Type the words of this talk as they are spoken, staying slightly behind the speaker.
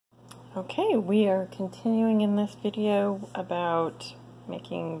Okay, we are continuing in this video about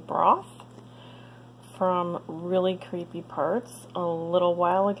making broth from really creepy parts. A little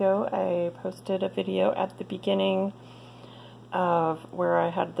while ago I posted a video at the beginning of where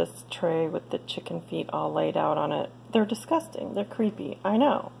I had this tray with the chicken feet all laid out on it. They're disgusting, they're creepy, I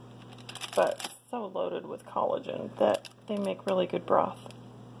know, but so loaded with collagen that they make really good broth.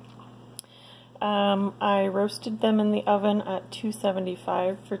 I roasted them in the oven at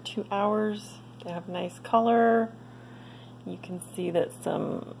 275 for 2 hours. They have nice color. You can see that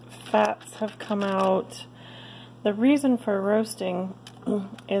some fats have come out. The reason for roasting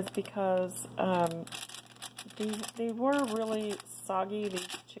is because they were really soggy. These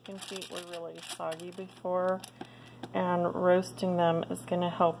chicken feet were really soggy before, and roasting them is going to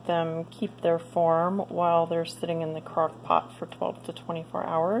help them keep their form while they're sitting in the crock pot for 12 to 24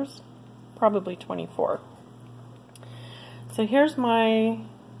 hours. Probably 24. So here's my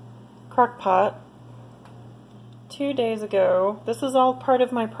crock pot. 2 days ago, this is all part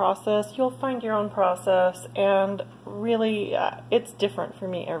of my process. You'll find your own process, and really it's different for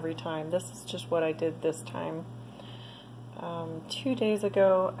me every time. This is just what I did this time. 2 days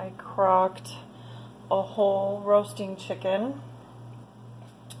ago I crocked a whole roasting chicken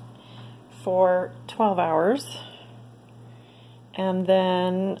for 12 hours. And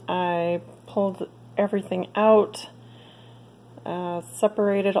then I pulled everything out,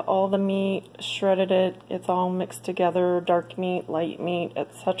 separated all the meat, shredded it. It's all mixed together, dark meat, light meat,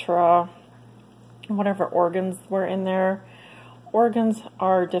 etc. Whatever organs were in there. Organs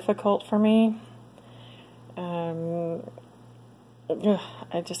are difficult for me. I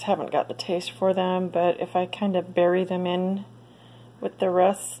just haven't got the taste for them, but if I kind of bury them in with the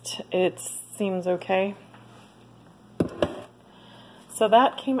rest, it seems okay. So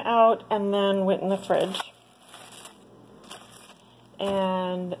that came out and then went in the fridge.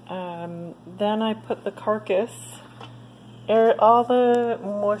 And then I put the carcass, all the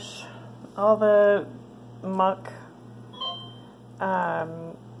mush, all the muck, I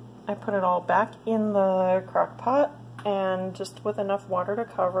put it all back in the crock pot, and just with enough water to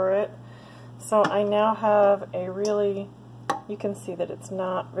cover it. So I now have a really, you can see that it's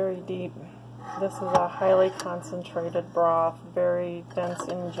not very deep. This is a highly concentrated broth, very dense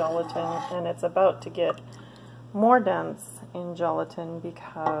in gelatin, and it's about to get more dense in gelatin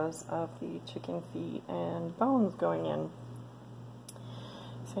because of the chicken feet and bones going in.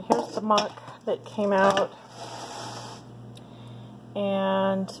 So here's the muck that came out,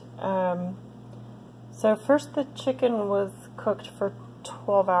 and so first the chicken was cooked for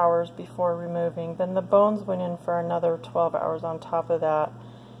 12 hours before removing, then the bones went in for another 12 hours on top of that.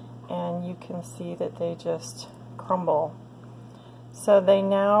 And you can see that they just crumble. So they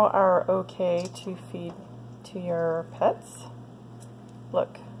now are okay to feed to your pets.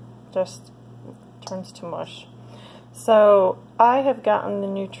 Look, just turns to mush. So I have gotten the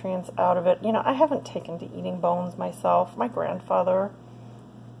nutrients out of it. You know, I haven't taken to eating bones myself. My grandfather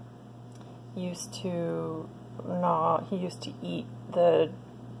used to gnaw, he used to eat the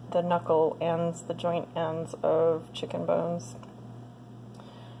knuckle ends, the joint ends of chicken bones.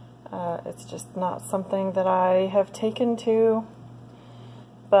 It's just not something that I have taken to,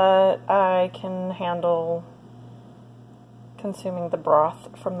 but I can handle consuming the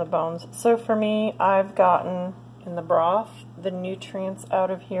broth from the bones. So for me, I've gotten in the broth the nutrients out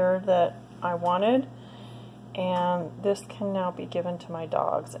of here that I wanted, and this can now be given to my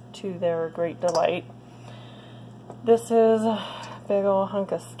dogs to their great delight. This is a big old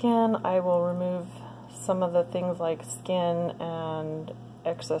hunk of skin. I will remove some of the things like skin and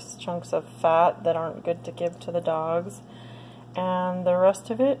excess chunks of fat that aren't good to give to the dogs, and the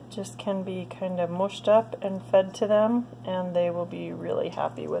rest of it just can be kind of mushed up and fed to them, and they will be really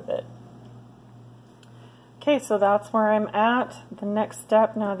happy with it. Okay, so that's where I'm at. The next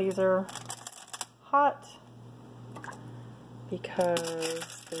step, now these are hot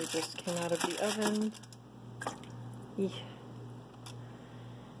because they just came out of the oven. Eek.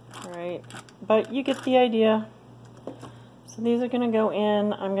 Right, but you get the idea. So these are going to go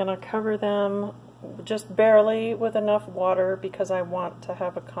in. I'm going to cover them just barely with enough water because I want to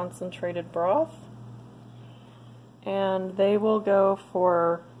have a concentrated broth. And they will go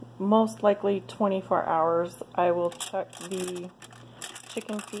for most likely 24 hours. I will check the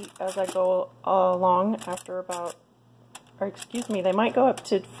chicken feet as I go along after about, or excuse me, they might go up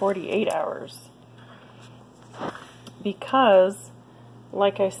to 48 hours. Because,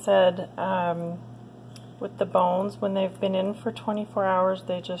 like I said, with the bones, when they've been in for 24 hours,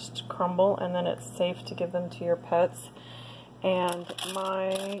 they just crumble, and then it's safe to give them to your pets. And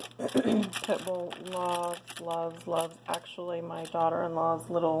my pit bull loves, actually my daughter-in-law's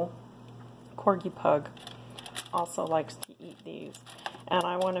little corgi pug also likes to eat these. And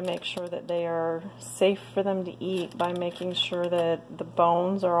I want to make sure that they are safe for them to eat by making sure that the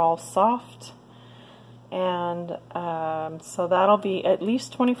bones are all soft. And so that'll be at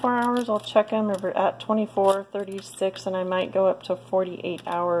least 24 hours. I'll check them at 24, 36, and I might go up to 48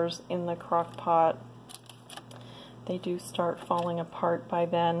 hours in the crock pot. They do start falling apart by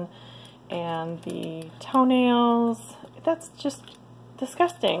then. And the toenails, that's just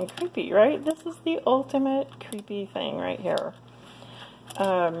disgusting, creepy, right? This is the ultimate creepy thing right here.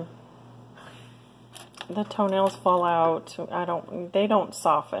 The toenails fall out. They don't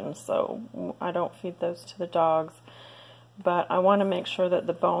soften, so I don't feed those to the dogs. But I want to make sure that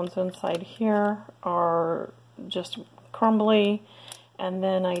the bones inside here are just crumbly, and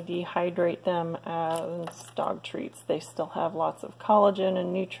then I dehydrate them as dog treats. They still have lots of collagen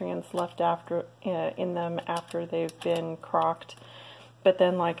and nutrients left in them after they've been crocked. But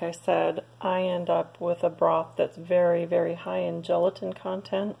then, like I said, I end up with a broth that's very, very high in gelatin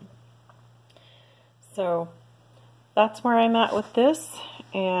content. So that's where I'm at with this,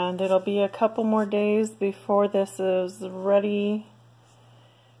 and it'll be a couple more days before this is ready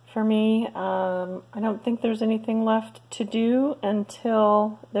for me. I don't think there's anything left to do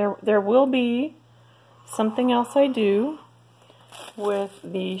until there will be something else I do with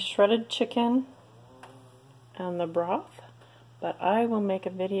the shredded chicken and the broth, but I will make a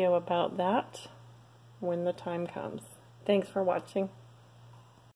video about that when the time comes. Thanks for watching.